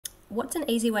What's an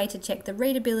easy way to check the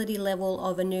readability level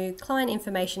of a new client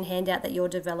information handout that you're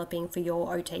developing for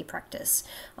your OT practice?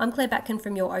 I'm Claire Batkin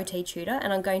from your OT Tutor,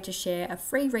 and I'm going to share a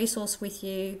free resource with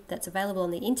you that's available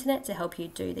on the internet to help you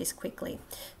do this quickly.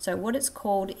 So what it's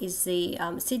called is the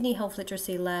Sydney Health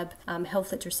Literacy Lab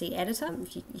Health Literacy Editor.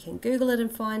 You can Google it and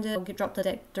find it. I'll drop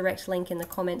the direct link in the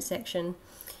comment section.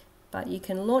 But you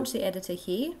can launch the editor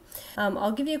here.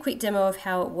 I'll give you a quick demo of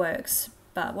how it works.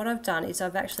 But what I've done is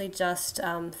I've actually just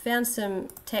found some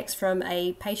text from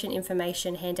a patient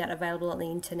information handout available on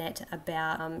the internet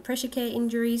about pressure care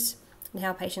injuries and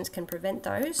how patients can prevent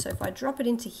those. So if I drop it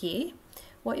into here,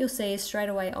 what you'll see is straight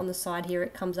away on the side here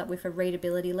it comes up with a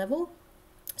readability level.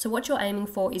 So what you're aiming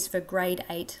for is for grade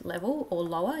 8 level or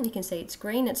lower, and you can see it's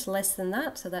green, it's less than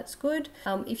that, so that's good.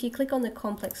 If you click on the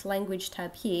complex language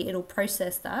tab here, it'll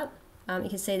process that. You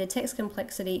can see the text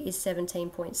complexity is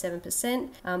 17.7%,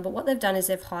 but what they've done is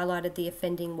they've highlighted the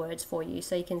offending words for you.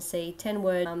 So you can see 10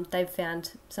 words, they've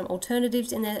found some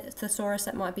alternatives in their thesaurus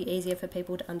that might be easier for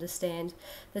people to understand.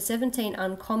 The 17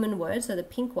 uncommon words, so the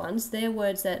pink ones, they're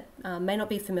words that may not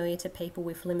be familiar to people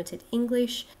with limited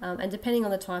English, and depending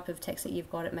on the type of text that you've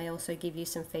got, it may also give you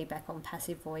some feedback on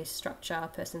passive voice, structure,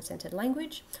 person-centered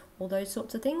language, all those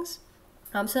sorts of things.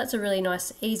 So that's a really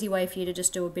nice, easy way for you to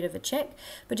just do a bit of a check.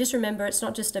 But just remember, it's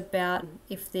not just about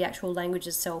if the actual language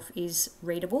itself is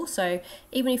readable. So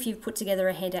even if you've put together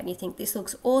a handout and you think this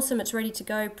looks awesome, it's ready to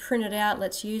go, print it out,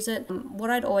 let's use it. What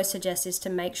I'd always suggest is to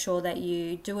make sure that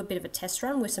you do a bit of a test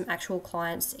run with some actual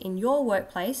clients in your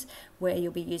workplace where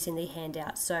you'll be using the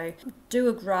handout. So do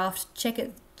a draft,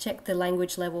 check the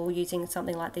language level using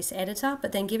something like this editor,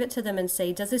 but then give it to them and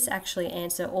see, does this actually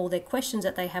answer all their questions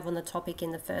that they have on the topic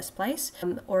in the first place?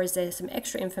 Or is there some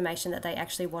extra information that they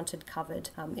actually wanted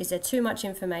covered? Is there too much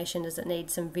information? Does it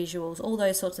need some visuals? All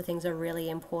those sorts of things are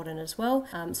really important as well,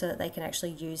 so that they can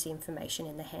actually use the information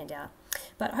in the handout.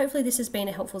 But hopefully this has been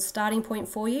a helpful starting point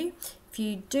for you. If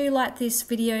you do like this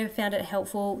video, found it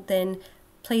helpful, then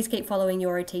please keep following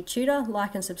your OT Tutor,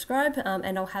 like and subscribe,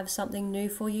 and I'll have something new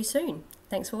for you soon.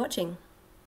 Thanks for watching.